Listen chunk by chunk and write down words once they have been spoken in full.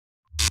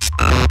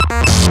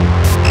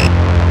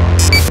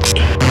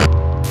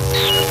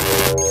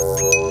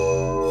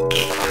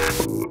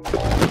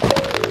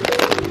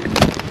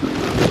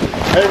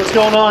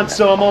what's going on?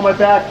 So I'm on my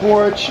back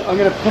porch. I'm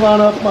gonna put on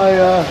up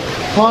my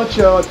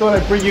poncho. I thought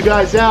I'd bring you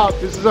guys out.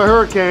 This is a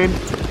hurricane.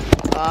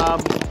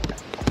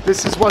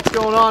 This is what's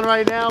going on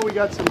right now. We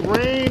got some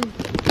rain.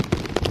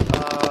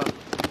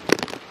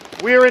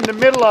 We're in the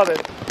middle of it.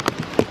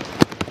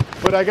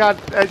 But I got,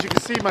 as you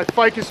can see, my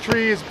ficus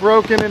tree is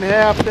broken in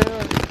half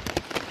there.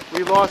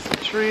 We lost some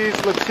trees.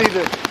 Let's see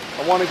the,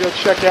 I want to go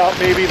check out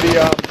maybe the,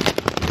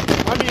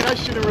 I mean, I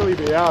shouldn't really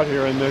be out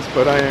here in this,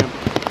 but I am.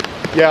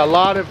 Yeah, a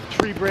lot of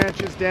tree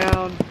branches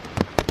down.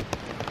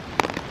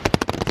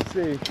 Let's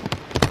see.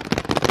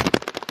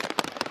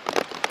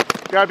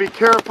 Gotta be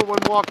careful when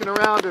walking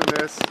around in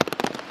this.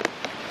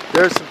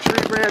 There's some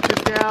tree branches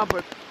down,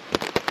 but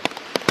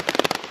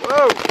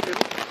whoa!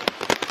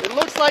 It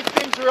looks like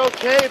things are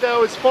okay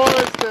though as far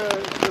as the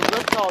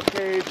reptile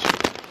cage,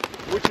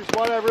 which is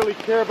what I really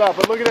care about.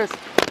 But look at this.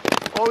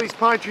 All these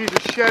pine trees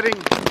are shedding.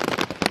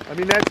 I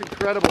mean, that's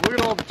incredible. Look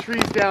at all the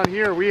trees down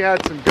here. We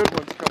had some good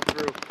ones come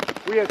through.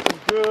 We had some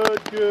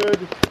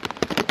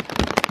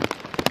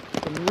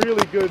some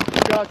really good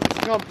gusts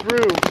come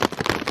through.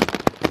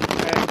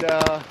 And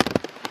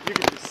you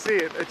can just see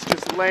it. It's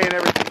just laying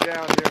everything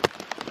down here.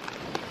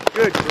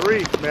 Good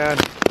grief, man.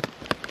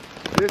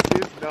 This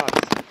is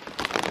nuts.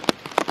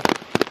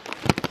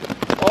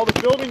 All the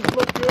buildings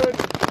look good.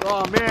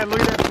 Oh man,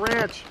 look at that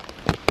branch.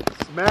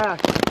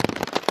 Smashed.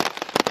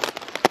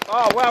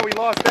 Oh wow, we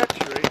lost that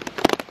tree.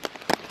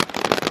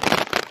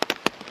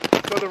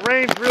 So the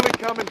rain's really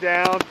coming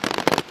down.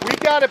 We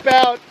got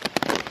about,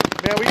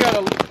 man, we got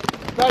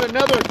about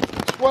another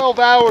 12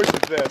 hours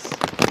of this.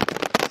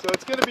 So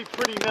it's gonna be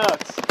pretty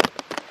nuts.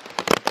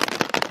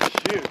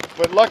 Shoot.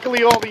 But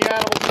luckily all the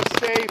animals are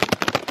safe.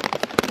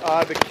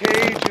 The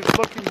cage is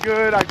looking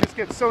good. I just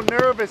get so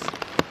nervous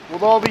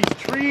with all these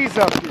trees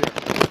up here.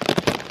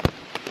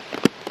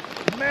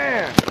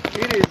 Man,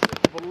 it is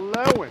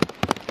blowing.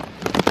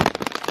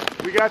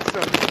 We got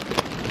some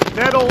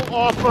metal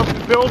off of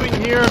the building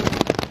here.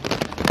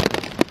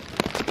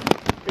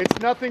 It's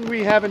nothing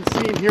we haven't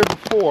seen here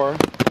before,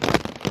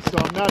 so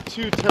I'm not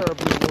too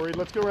terribly worried.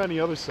 Let's go around the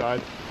other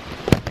side.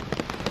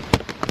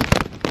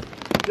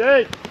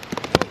 Dave,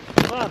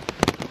 come on.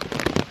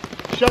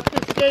 Shut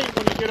this gate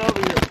when you get over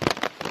here.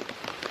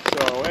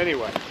 So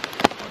anyway,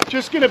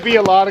 just going to be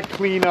a lot of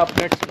cleanup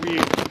next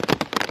week.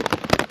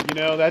 You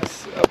know,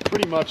 that's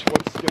pretty much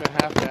what's going to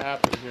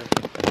happen here.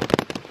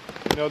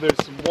 You know, there's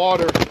some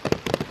water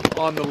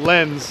on the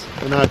lens,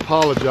 and I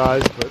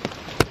apologize, but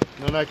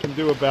nothing I can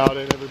do about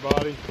it,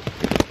 everybody.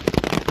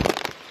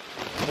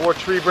 More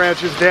tree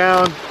branches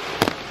down.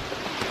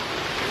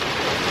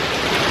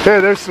 Hey,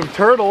 there's some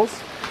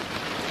turtles.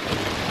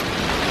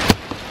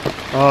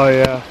 Oh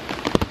yeah.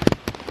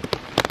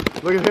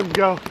 Look at him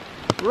go.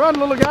 Run,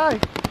 little guy.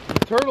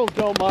 Turtles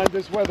don't mind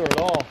this weather at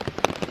all.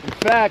 In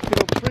fact,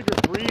 it'll trigger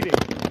breeding.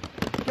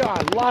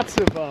 God, lots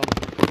of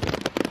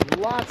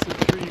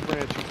tree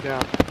branches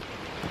down.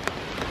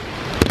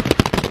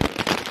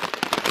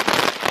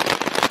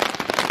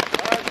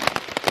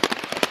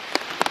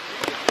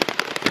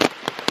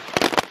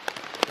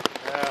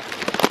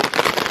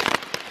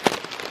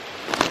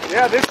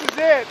 Yeah, this is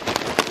it.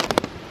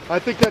 I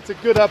think that's a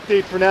good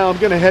update for now. I'm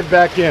going to head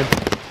back in.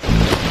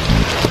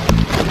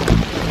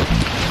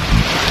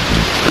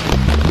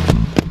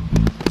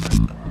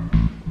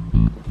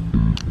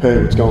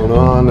 Hey, what's going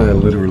on? I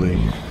literally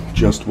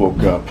just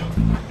woke up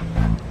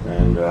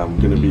and I'm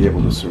going to be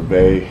able to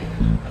survey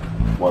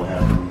what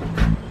happened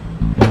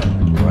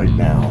right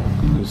now.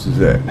 This is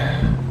it.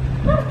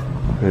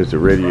 There's a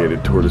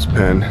radiated tortoise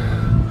pen.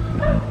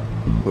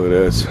 Look at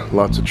this.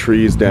 Lots of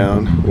trees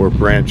down, or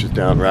branches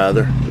down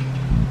rather.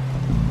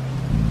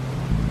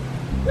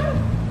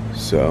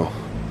 So,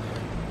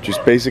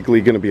 just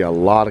basically going to be a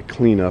lot of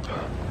cleanup.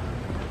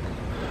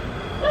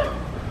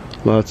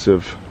 Lots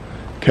of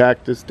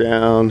cactus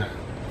down.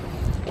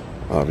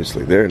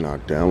 Obviously they're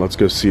knocked down. Let's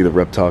go see the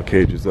reptile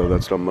cages though.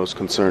 That's what I'm most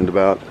concerned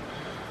about.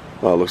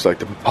 Well, it looks like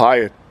the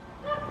papaya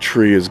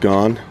tree is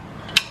gone.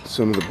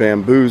 Some of the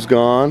bamboo's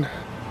gone.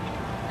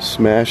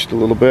 Smashed a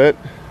little bit.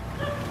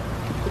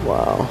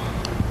 Wow.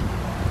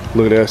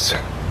 Look at this.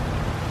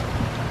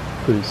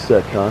 Pretty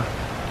sick, huh?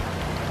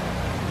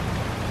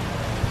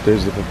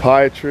 There's the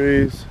papaya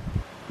trees.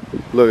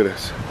 Look at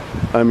this.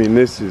 I mean,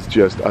 this is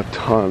just a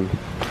ton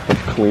of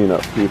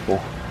cleanup, people.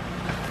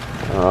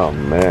 Oh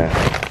man.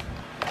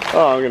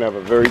 Oh, I'm gonna have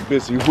a very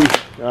busy week.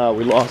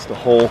 We lost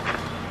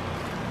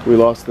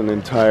an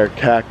entire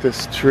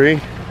cactus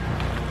tree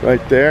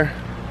right there.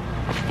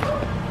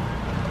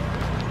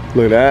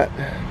 Look at that.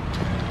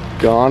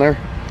 Goner.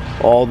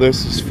 All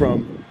this is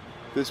from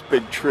this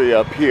big tree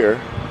up here.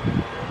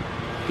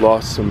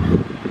 Lost some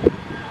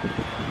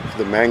of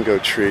the mango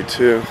tree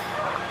too.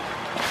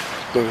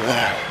 Look at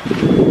that.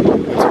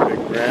 That's a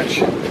big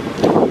branch.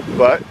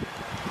 But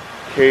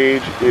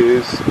cage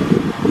is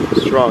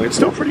strong. It's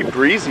still pretty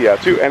breezy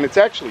out too, and it's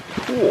actually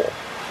cool.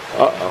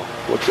 Uh-oh.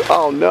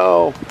 Oh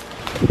no.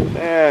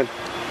 Man.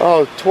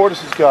 Oh,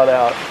 tortoises got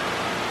out.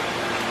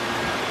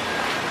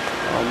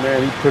 Oh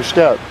man, he pushed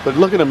out. But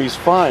look at him, he's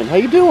fine. How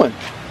you doing?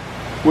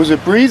 Was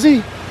it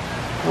breezy?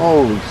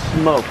 Holy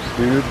smokes,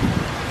 dude.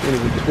 One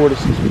of the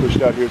tortoises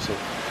pushed out here,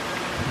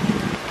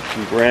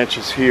 some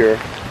branches here.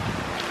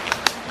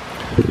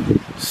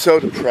 So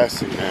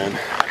depressing, man.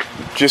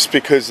 Just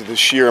because of the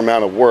sheer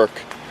amount of work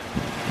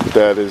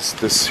that is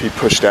this, he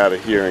pushed out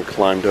of here and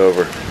climbed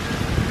over.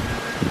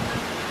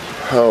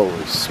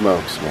 Holy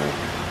smokes, man.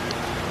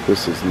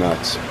 This is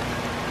nuts.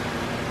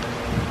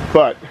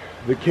 But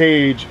the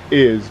cage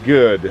is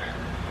good.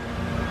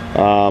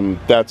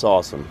 That's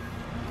awesome.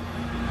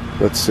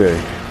 Let's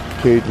see.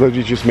 Okay, let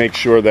me just make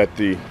sure that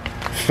the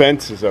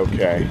fence is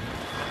okay.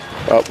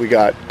 Oh, we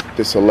got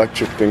this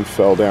electric thing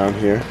fell down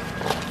here.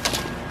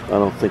 I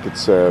don't think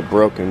it's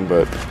broken,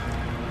 but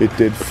it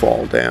did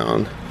fall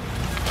down.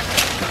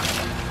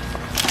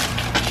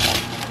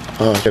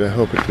 Oh, I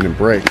hope it didn't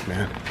break,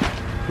 man.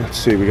 Let's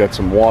see, we got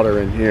some water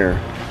in here.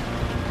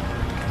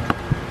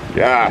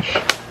 Gosh.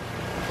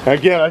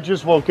 Again, I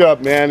just woke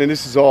up, man, and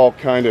this is all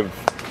kind of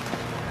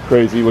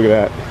crazy. Look at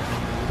that.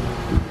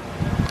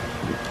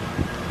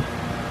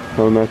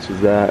 How nuts is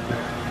that?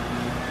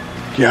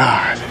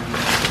 God.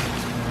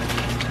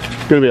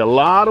 It's gonna be a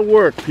lot of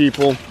work,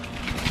 people.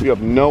 You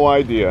have no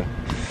idea.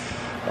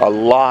 A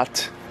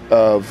lot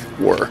of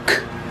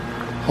work.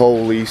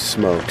 Holy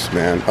smokes,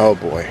 man. Oh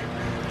boy.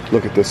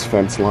 Look at this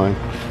fence line.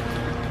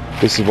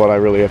 This is what I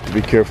really have to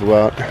be careful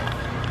about.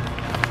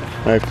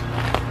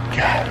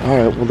 God,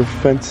 alright, well the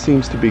fence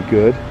seems to be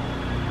good.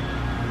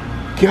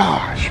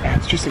 Gosh, man,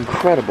 it's just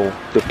incredible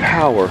the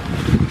power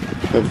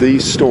of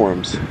these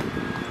storms.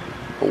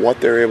 And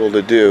what they're able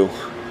to do.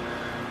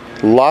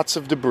 Lots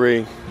of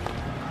debris.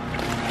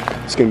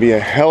 It's going to be a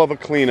hell of a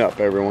cleanup,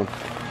 everyone.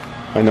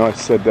 I know I've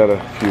said that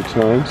a few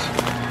times.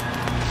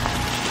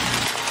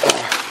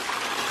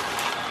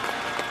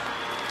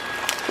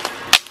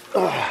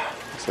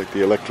 Looks like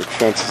the electric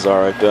fence is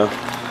alright though.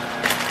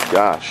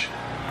 Gosh.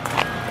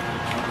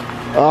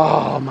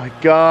 Oh my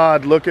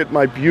God, look at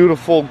my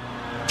beautiful.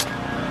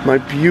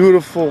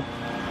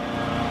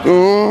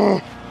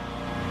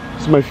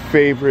 This is my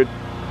favorite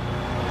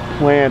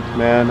plant,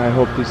 man. I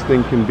hope this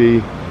thing can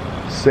be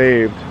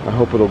saved. I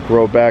hope it'll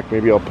grow back.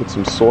 Maybe I'll put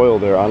some soil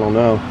there. I don't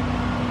know.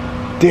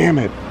 Damn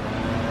it.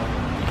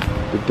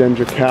 The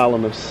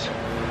dendrocalamus,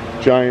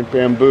 giant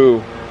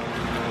bamboo.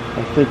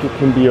 I think it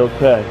can be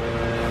okay.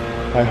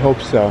 I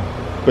hope so.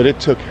 But it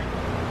took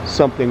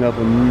something of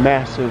a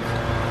massive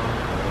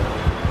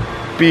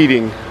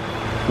beating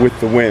with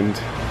the wind.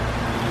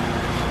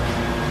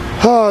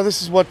 Oh,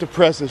 this is what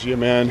depresses you,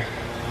 man.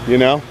 You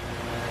know?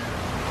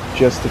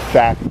 Just the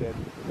fact that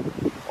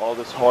all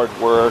this hard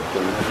work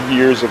and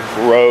years of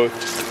growth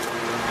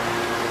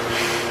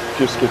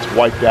just gets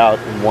wiped out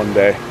in one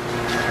day.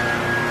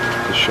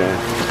 It's a shame.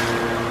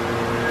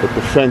 But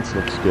the fence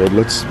looks good.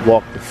 Let's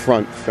walk the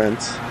front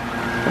fence.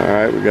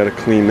 Alright, we gotta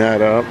clean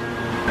that up.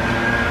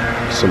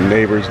 Some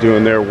neighbors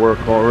doing their work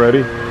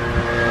already.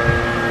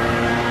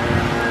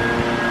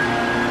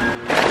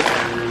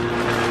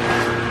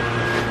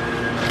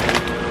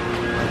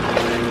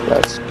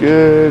 That's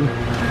good.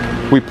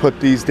 We put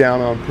these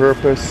down on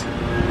purpose.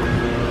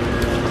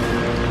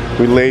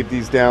 We laid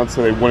these down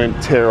so they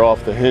wouldn't tear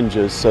off the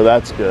hinges, so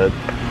that's good.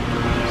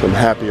 So I'm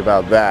happy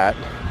about that.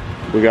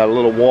 We got a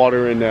little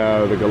water in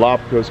the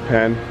Galapagos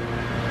pen.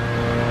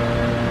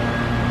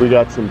 We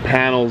got some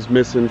panels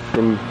missing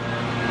from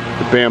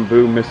the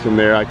bamboo missing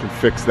there. I can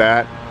fix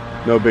that.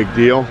 No big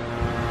deal.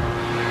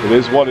 It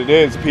is what it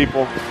is,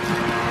 people.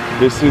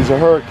 This is a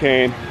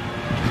hurricane.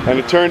 And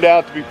it turned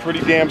out to be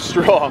pretty damn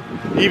strong,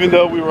 even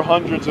though we were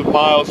hundreds of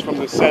miles from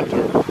the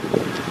center.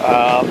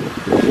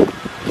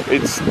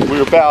 We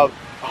were about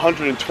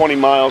 120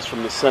 miles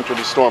from the center of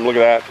the storm. Look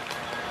at that.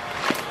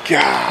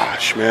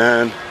 Gosh,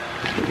 man.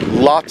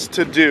 Lots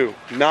to do.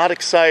 Not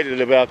excited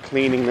about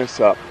cleaning this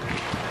up.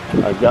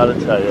 I gotta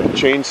tell you, a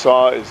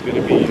chainsaw is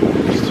gonna be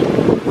used.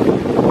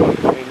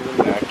 Pain in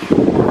the neck.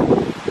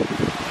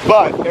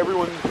 But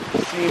everyone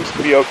seems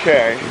to be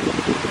okay.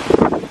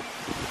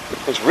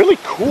 It's really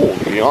cool,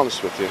 to be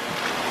honest with you.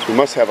 So we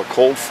must have a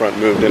cold front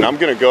moved in. I'm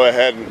going to go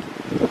ahead and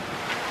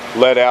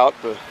let out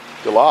the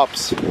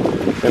Galops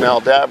in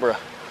Aldabra.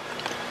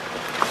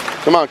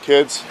 Come on,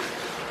 kids.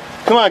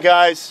 Come on,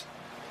 guys.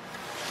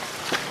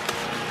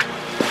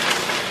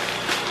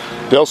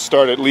 They'll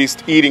start at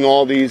least eating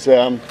all these,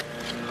 they'll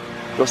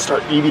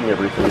start eating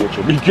everything, which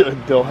will be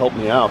good. They'll help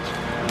me out,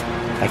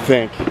 I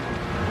think.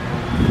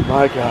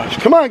 My gosh.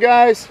 Come on,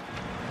 guys.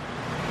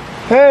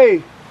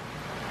 Hey.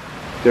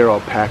 They're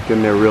all packed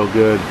in there real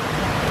good.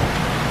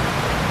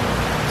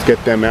 Let's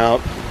get them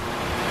out.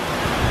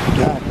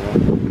 God,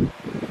 man.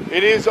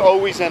 It is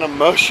always an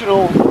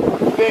emotional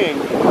thing.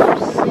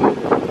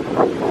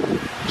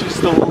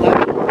 Just the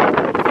level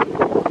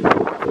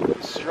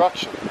of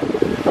destruction.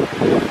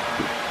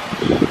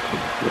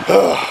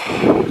 Oh,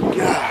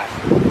 God.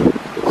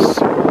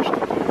 So much to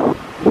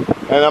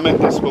do. And I'm in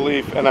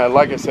disbelief. And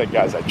like I said,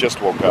 guys, I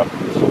just woke up.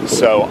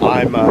 So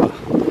I'm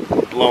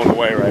blown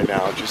away right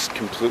now, just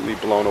completely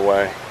blown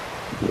away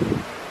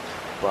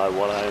by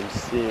what I am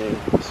seeing.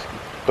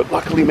 But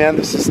luckily, man,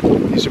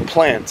 these are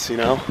plants, you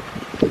know.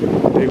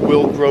 They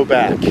will grow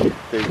back.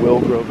 They will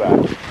grow back.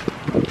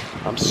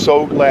 I'm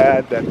so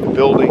glad that the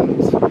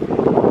buildings and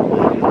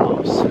the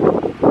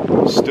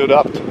house stood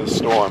up to the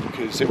storm,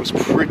 because it was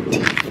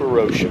pretty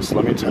ferocious,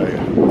 let me tell you.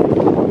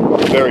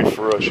 Very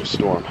ferocious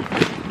storm.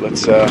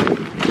 Let's,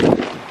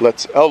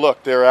 oh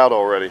look, they're out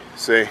already.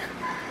 See,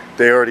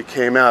 they already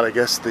came out. I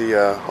guess the,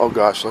 oh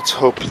gosh, let's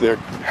hope their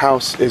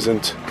house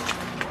isn't.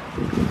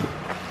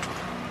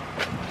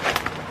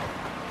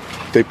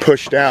 They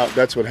pushed out,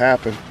 that's what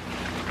happened.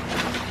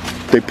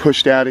 They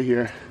pushed out of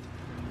here.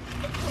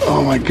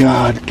 Oh my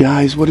God,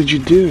 guys, what did you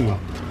do?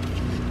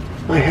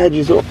 My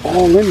hedges are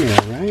all in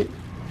there, right?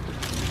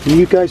 And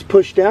you guys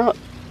pushed out?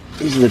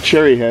 These are the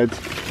cherry heads.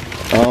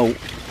 Oh,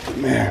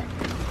 man.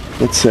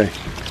 Let's see.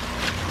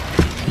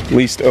 At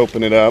least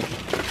open it up.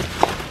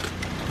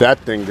 That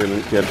thing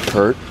didn't get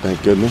hurt,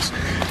 thank goodness.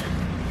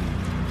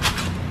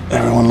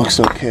 Everyone looks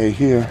okay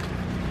here.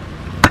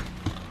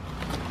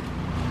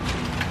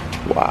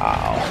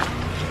 Wow.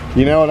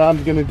 You know what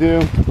I'm gonna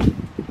do?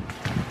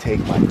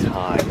 Take my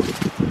time.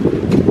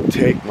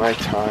 Take my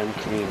time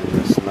cleaning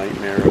this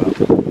nightmare up.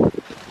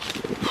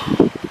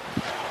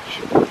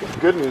 The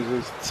good news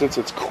is, since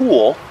it's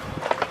cool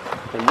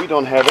and we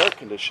don't have air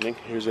conditioning,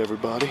 here's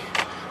everybody.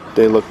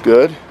 They look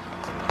good.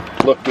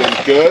 Looking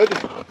good.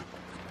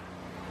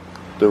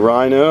 The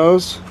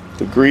rhinos,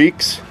 the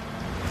Greeks.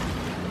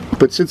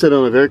 But since I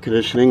don't have air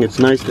conditioning, it's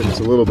nice that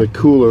it's a little bit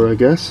cooler, I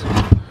guess.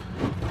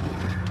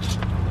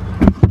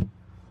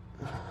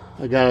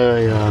 I got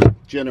a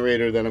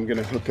generator that I'm going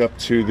to hook up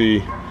to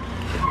the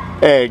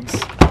eggs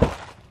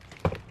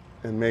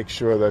and make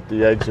sure that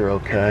the eggs are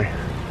okay.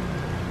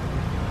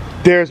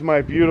 There's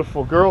my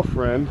beautiful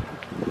girlfriend.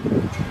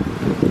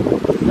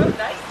 So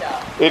nice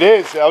out. It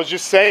is. I was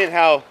just saying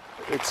how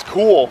it's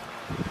cool,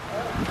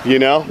 you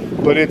know,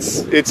 but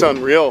it's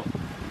unreal.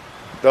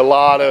 A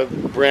lot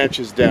of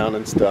branches down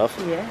and stuff.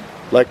 Yeah.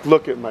 Like,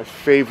 look at my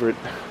favorite.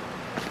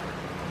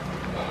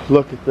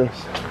 Look at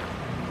this.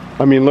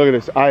 I mean, look at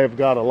this. I have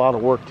got a lot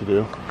of work to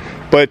do.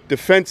 But the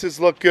fences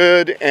look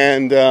good,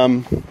 and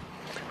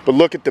but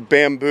look at the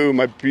bamboo,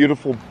 my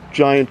beautiful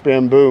giant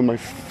bamboo, my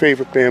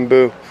favorite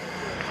bamboo.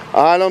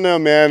 I don't know,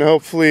 man.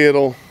 Hopefully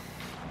it'll,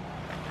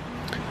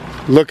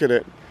 look at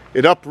it.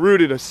 It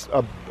uprooted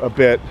a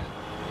bit.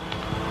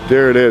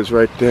 There it is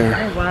right there.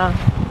 Oh, wow.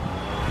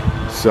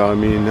 So, I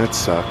mean, that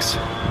sucks.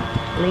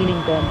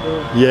 Leaning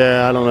bamboo.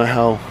 Yeah, I don't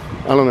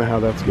know how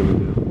that's gonna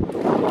do.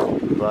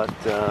 But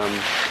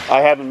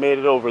I haven't made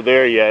it over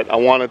there yet. I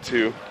wanted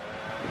to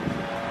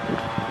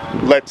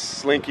let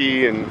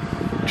Slinky and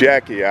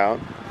Jackie out.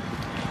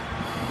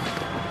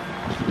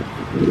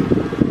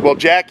 Well,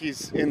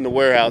 Jackie's in the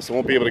warehouse. I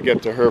won't be able to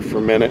get to her for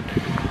a minute.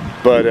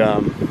 But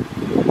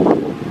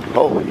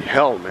holy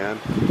hell, man.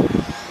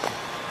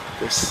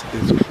 This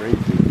is crazy.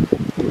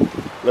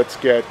 Let's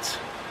get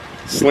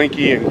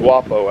Slinky and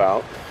Guapo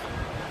out.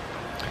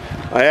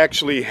 I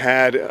actually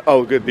had,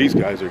 oh good, these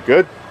guys are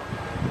good.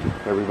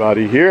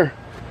 Everybody here.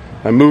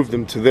 I moved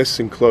them to this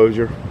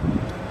enclosure.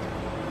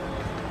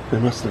 They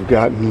must have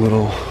gotten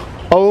little,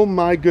 oh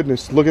my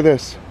goodness, look at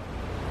this.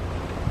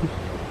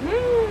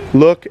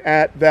 Look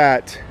at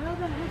that. How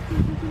the heck did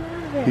you get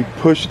out of there? He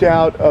pushed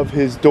out of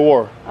his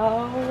door.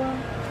 Oh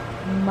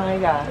my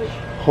gosh.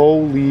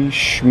 Holy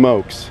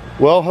smokes.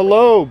 Well,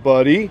 hello,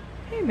 buddy.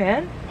 Hey,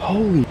 man.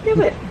 Holy.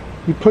 Do it.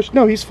 He pushed,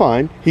 no, he's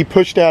fine. He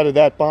pushed out of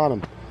that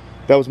bottom.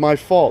 That was my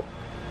fault.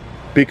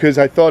 Because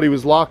I thought he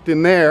was locked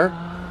in there.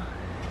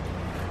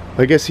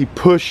 I guess he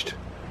pushed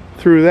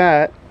through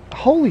that.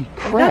 Holy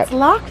crap. That's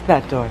locked,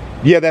 that door.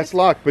 Yeah, that's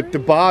locked, but the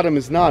bottom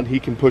is not. He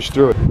can push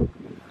through it.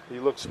 He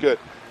looks good.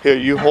 Here,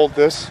 you hold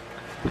this.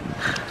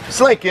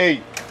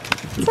 Slinky!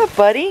 What's up,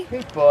 buddy?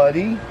 Hey,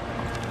 buddy.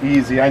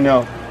 Easy, I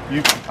know.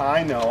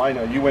 I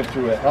know. You went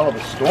through a hell of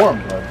a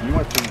storm, bud. You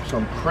went through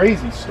some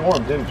crazy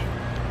storm, didn't you?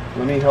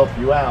 Let me help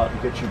you out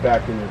and get you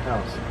back in your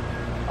house.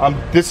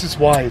 This is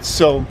why it's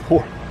so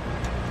important.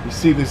 You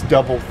see this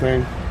double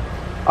thing?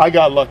 I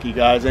got lucky,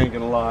 guys, I ain't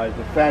gonna lie.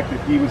 The fact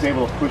that he was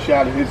able to push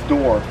out of his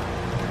door,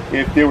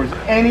 if there was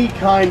any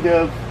kind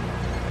of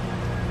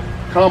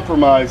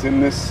compromise in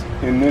this,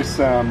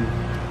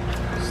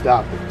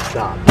 stop it.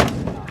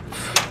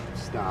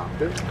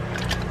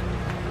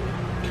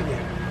 Come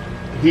here.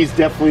 He's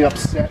definitely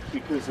upset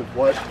because of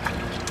what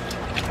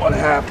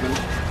happened.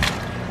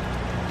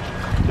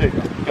 There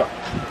you go.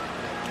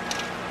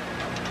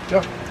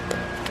 Go.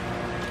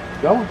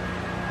 Go on.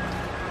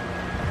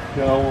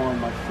 Go on,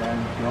 my friend.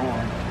 Go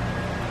on.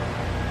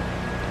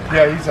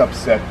 Yeah, he's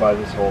upset by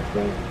this whole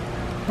thing.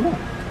 Come on.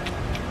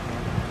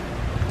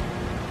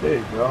 There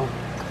you go.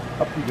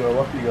 Up you go,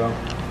 up you go.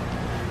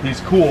 He's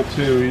cool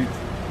too.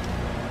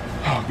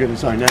 Oh goodness,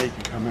 sorry, now you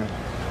can come in.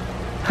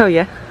 Oh,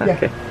 yeah?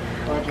 Okay.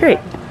 Yeah. Great.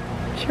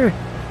 Sure.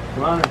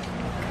 Come on in.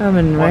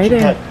 Coming right in.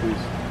 Head,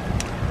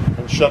 please.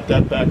 And shut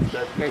that back.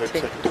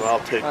 I'll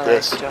take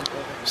this.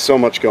 So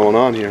much going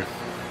on here.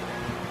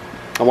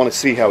 I want to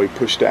see how he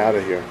pushed out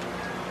of here.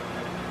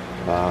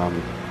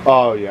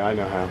 Oh yeah, I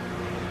know how.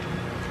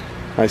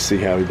 I see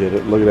how he did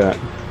it. Look at that.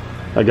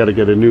 I got to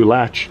get a new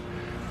latch.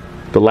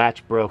 The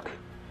latch broke.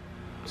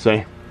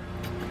 See?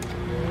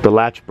 The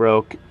latch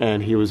broke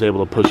and he was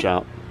able to push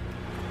out.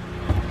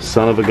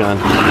 Son of a gun.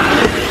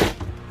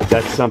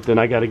 That's something.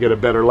 I got to get a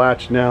better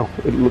latch now.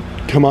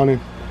 Come on in.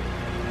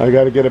 I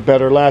got to get a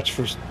better latch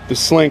for the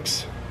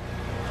slinks.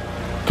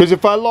 Because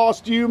if I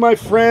lost you, my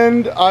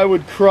friend, I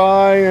would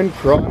cry and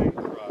cry and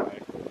cry.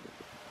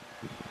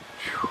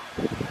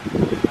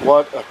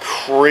 What a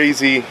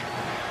crazy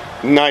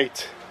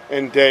night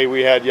and day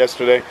we had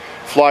yesterday.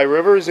 Fly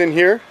River is in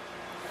here.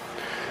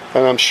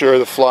 And I'm sure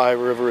the Fly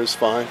River is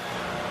fine.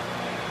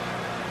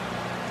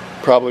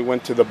 Probably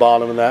went to the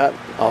bottom of that.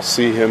 I'll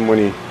see him when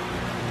he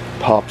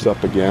pops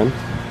up again.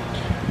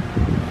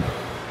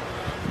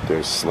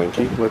 There's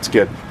Slinky. Let's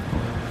get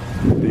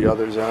the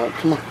others out.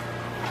 Come on.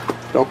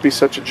 Don't be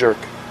such a jerk.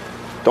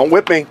 Don't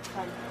whip me.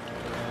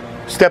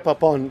 Step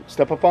up on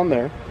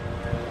there.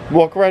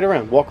 Walk right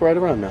around. Walk right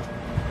around now.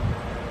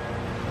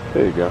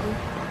 There you go.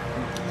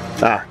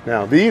 Ah,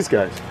 now these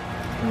guys.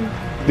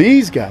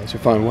 These guys are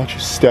fine. Watch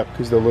your step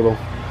because the little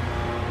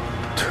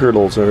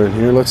turtles are in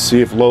here. Let's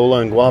see if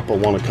Lola and Guapa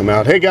want to come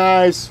out. Hey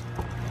guys,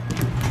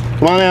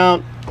 come on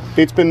out.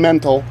 It's been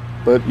mental,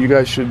 but you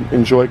guys should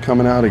enjoy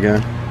coming out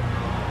again.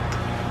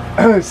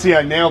 See,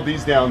 I nailed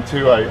these down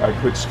too. I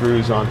put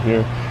screws on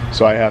here,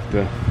 so I have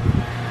to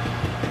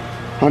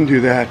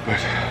undo that, but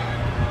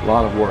a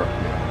lot of work,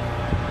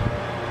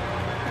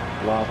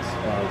 man. Lots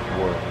of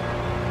work.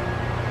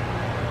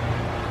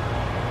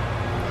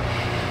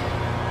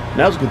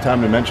 Now's a good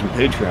time to mention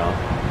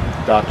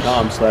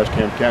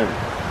patreon.com/Kamp Kenan.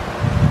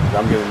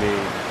 I'm going to need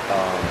a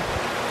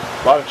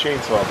lot of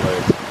chainsaw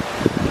blades.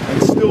 And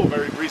it's still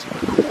very breezy,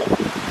 but cool.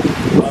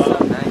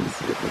 So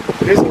nice.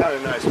 It is kind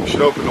of nice. We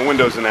should open the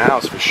windows in the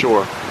house for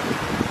sure.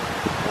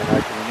 And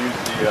I can use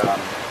the,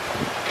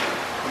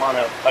 come on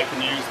out. I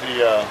can use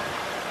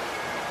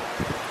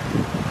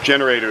the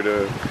generator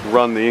to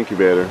run the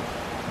incubator.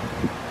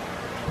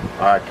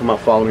 Alright, come on,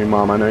 follow me,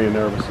 Mom. I know you're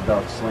nervous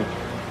about Slink.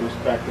 Who's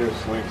back there,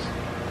 Slinks?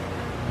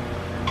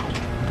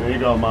 There you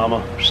go,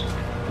 Mama.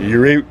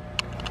 You're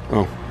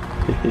oh.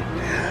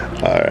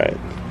 Alright.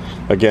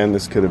 Again,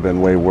 this could have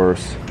been way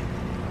worse.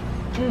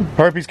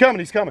 Herp, he's coming,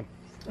 he's coming.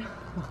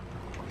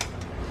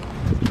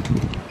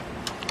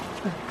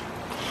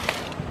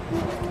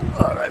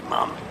 Alright,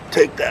 Mom.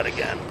 Take that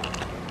again.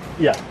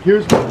 Yeah,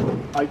 here's what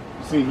I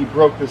see. He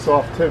broke this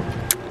off too.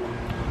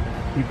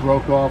 He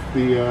broke off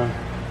the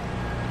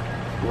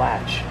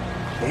latch.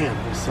 Damn,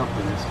 there's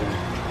something this guy.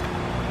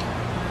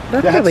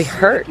 That really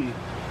hurt. Slinky.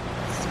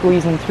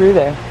 Squeezing through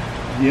there.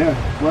 Yeah,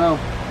 well,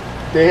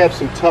 they have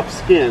some tough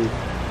skin.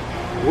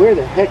 Where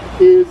the heck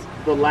is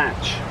the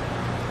latch?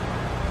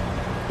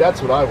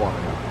 That's what I want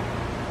to know.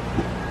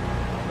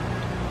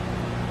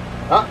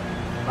 Ah,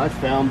 I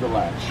found the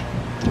latch.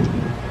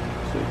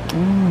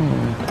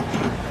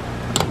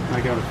 I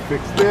gotta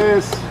fix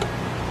this.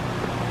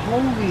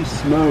 Holy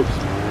smokes,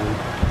 man.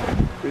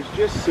 There's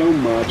just so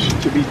much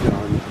to be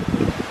done.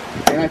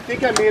 And I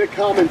think I made a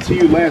comment to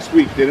you last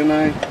week, didn't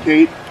I,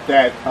 Kate?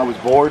 That I was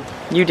bored.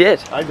 You did.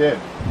 I did.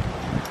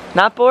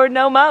 Not bored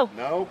no mo.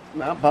 No,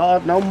 not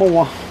bored no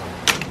more.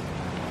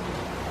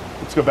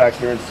 Let's go back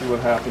here and see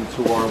what happened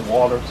to our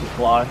water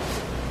supply.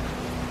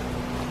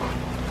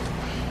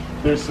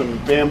 There's some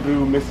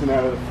bamboo missing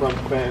out of the front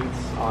fence.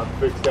 I'll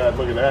fix that.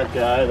 Look at that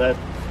guy. That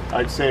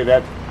I'd say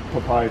that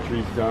papaya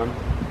tree's done.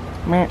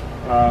 But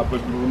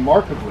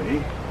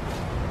remarkably,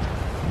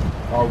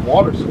 our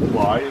water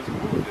supply is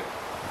good.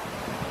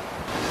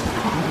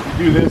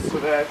 We do this so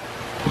that the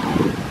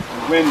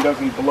wind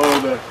doesn't blow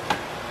the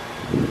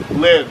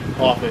lid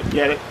off it.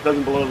 Get it?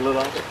 Doesn't blow the lid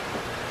off it.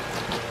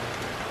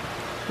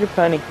 You're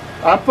funny.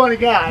 I'm a funny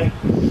guy.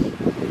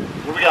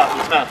 What we got?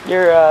 What's that?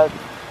 Your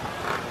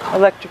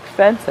electric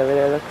fence over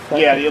there looks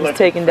like Yeah, the it was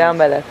electric taken down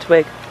by that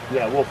twig.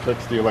 Yeah, we'll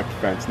fix the electric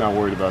fence. Not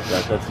worried about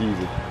that. That's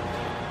easy.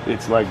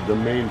 It's like the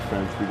main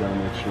fence. We gotta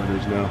make sure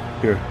there's no.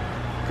 Here,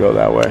 go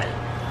that way.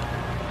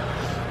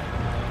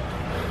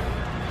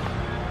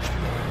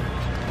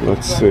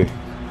 Let's see.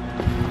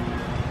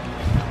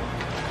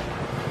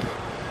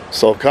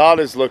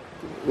 Sulcatas look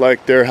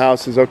like their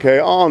house is okay.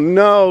 Oh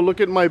no!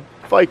 Look at my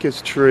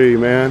ficus tree,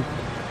 man.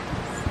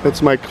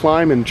 That's my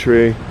climbing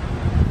tree.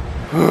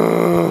 I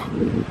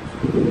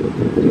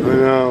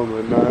know,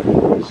 but not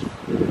as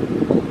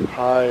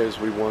high as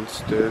we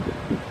once did.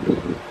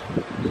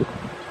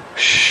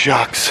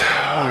 Shucks.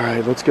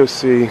 Alright, let's go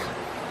see.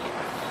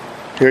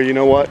 Here, you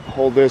know what?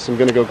 Hold this. I'm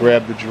gonna go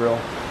grab the drill.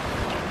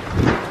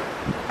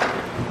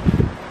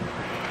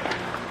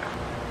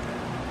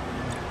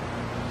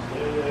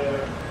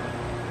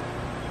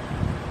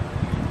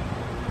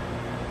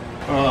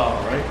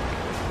 Alright.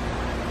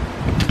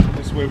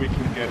 This way we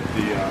can get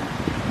the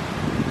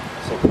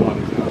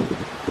sulcatas out.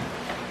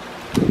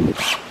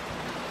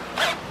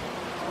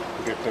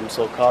 Get them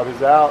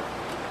sulcatas out.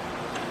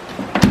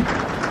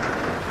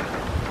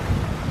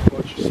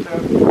 Watch your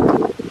step.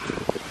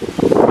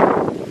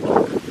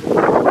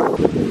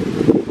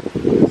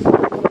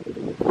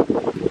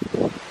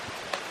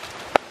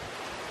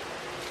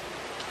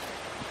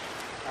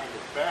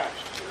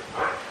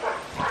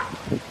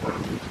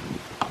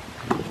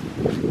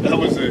 That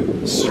was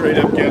a straight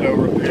up ghetto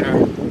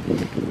repair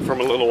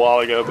from a little while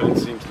ago, but it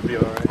seems to be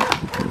alright.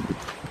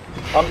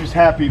 I'm just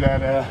happy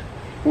that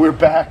we're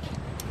back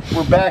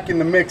in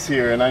the mix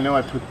here, and I know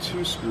I put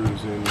 2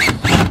 screws in this.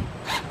 I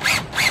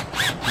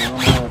don't know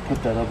where I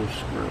put that other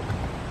screw.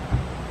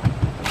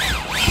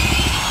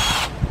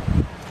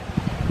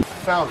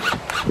 Found it.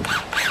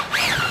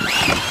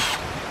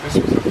 This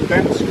was a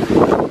fence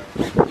screw.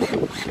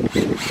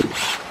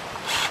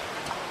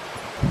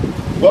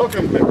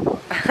 Welcome, everybody.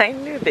 I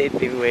knew they'd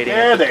be waiting.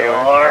 There at the they door.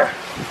 are.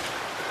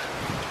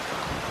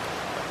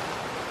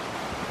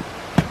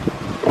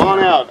 Come on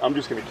out. I'm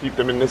just going to keep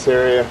them in this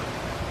area.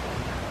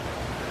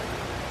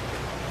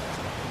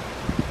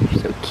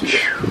 Just gonna keep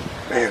it.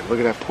 Man, look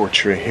at that poor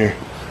tree here.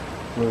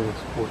 Look at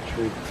this poor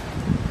tree.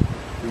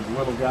 These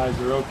little guys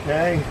are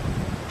okay.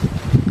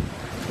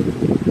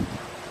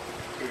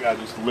 We gotta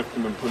just lift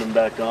them and put them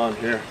back on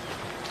here.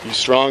 You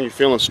strong? You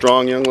feeling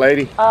strong, young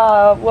lady?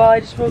 Well,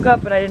 I just woke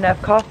up and I didn't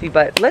have coffee,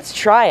 but let's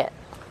try it.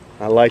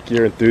 I like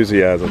your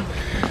enthusiasm.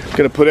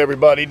 Gonna put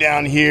everybody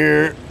down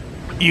here.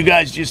 You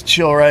guys just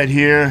chill right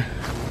here.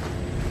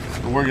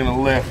 And we're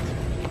gonna lift.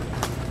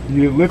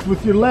 You lift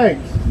with your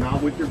legs,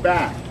 not with your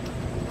back.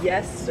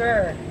 Yes,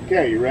 sir.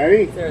 Okay, you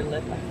ready? Is there a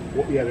lip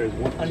Well, yeah, there's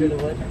 1, 2. under the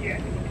wood? Yeah,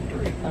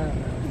 3. I don't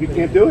know. You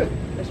can't do it?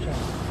 Let's try.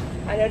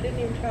 I didn't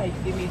even try. You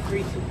give me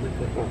 3 too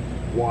quickly.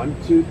 1,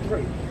 2,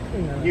 3.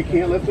 No. You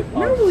can't lift it?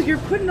 No, you're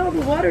putting all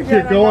the water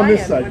Here, down go on my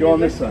this end side. when Go you on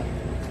this lift side.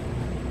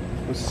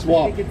 Let's it.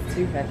 swap. I think it's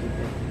too heavy.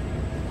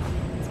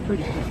 It's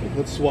pretty heavy.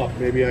 Let's swap.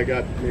 Maybe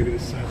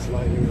this side's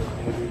lighter.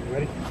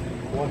 Ready?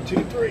 1,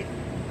 2, 3.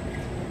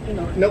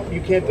 Nope,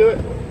 you can't do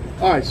it.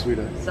 All right,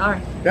 sweetheart. Sorry.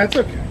 That's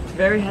okay. It's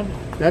very heavy.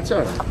 That's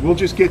all right. We'll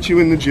just get you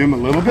in the gym a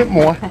little bit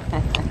more.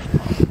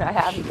 I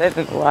haven't been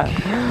in a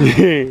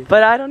while.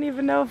 But I don't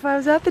even know if I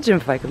was at the gym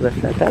if I could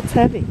lift that. That's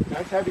heavy.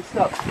 That's heavy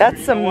stuff. That's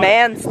You some know what?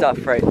 man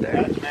stuff right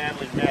there. That's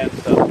manly man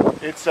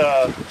stuff. It's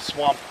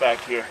swamp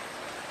back here.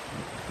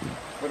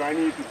 But I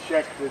need to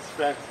check this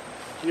fence.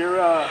 Here,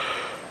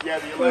 yeah,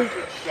 the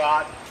electric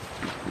shot.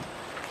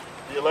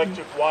 The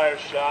electric wire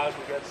shot.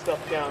 We got stuff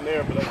down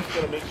there, but I just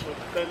gotta make sure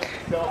the fence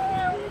itself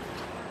is good.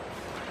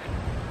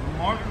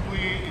 Remarkably,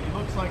 it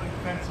looks like the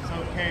fence is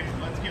okay,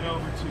 but let's get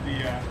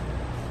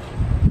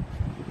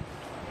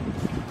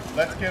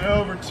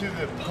over to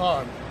the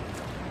pond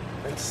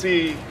and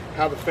see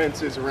how the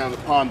fence is around the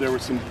pond. There were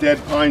some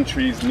dead pine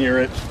trees near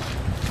it,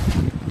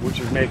 which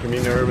is making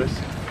me nervous.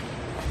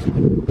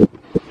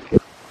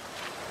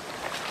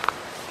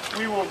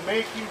 We will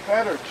make you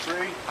better,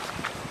 tree.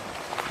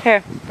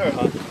 Here. Here,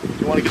 hon.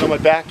 You want to get on my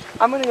back?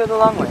 I'm going to go the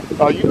long way.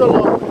 Oh, you go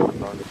long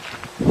way.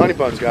 Honey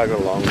Bun's got to go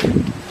long way.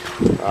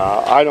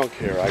 I don't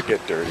care. I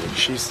get dirty.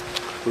 She's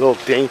a little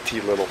dainty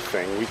little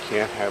thing. We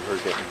can't have her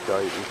getting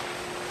dirty.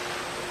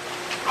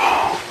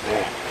 Oh,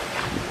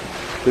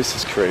 man. This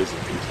is crazy,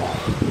 people.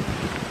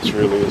 This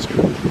really is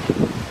crazy.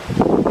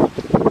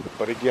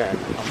 But again,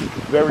 I'm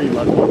very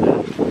lucky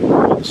that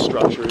the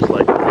structure is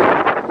like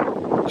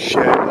a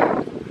shed.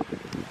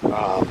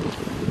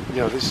 You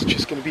know, this is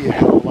just going to be a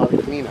hell of a lot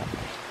of cleanup.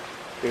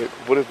 It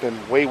would have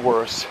been way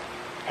worse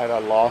had I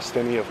lost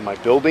any of my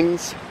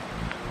buildings.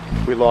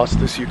 We lost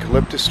this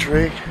eucalyptus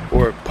tree,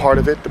 or part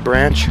of it, the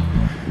branch.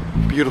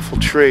 Beautiful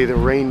tree, the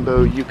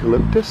rainbow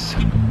eucalyptus.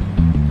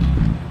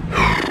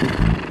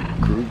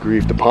 Good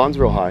grief, the pond's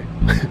real high.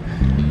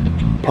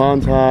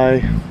 Pond's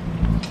high.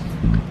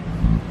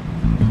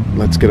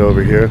 Let's get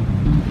over here.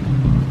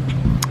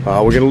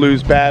 We're gonna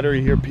lose battery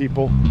here,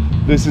 people.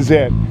 This is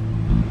it.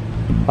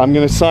 I'm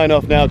gonna sign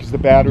off now because the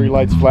battery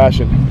light's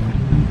flashing.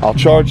 I'll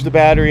charge the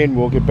battery and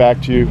we'll get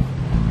back to you.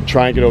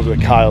 Try and get over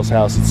to Kyle's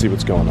house and see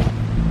what's going on.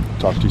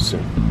 Talk to you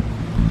soon.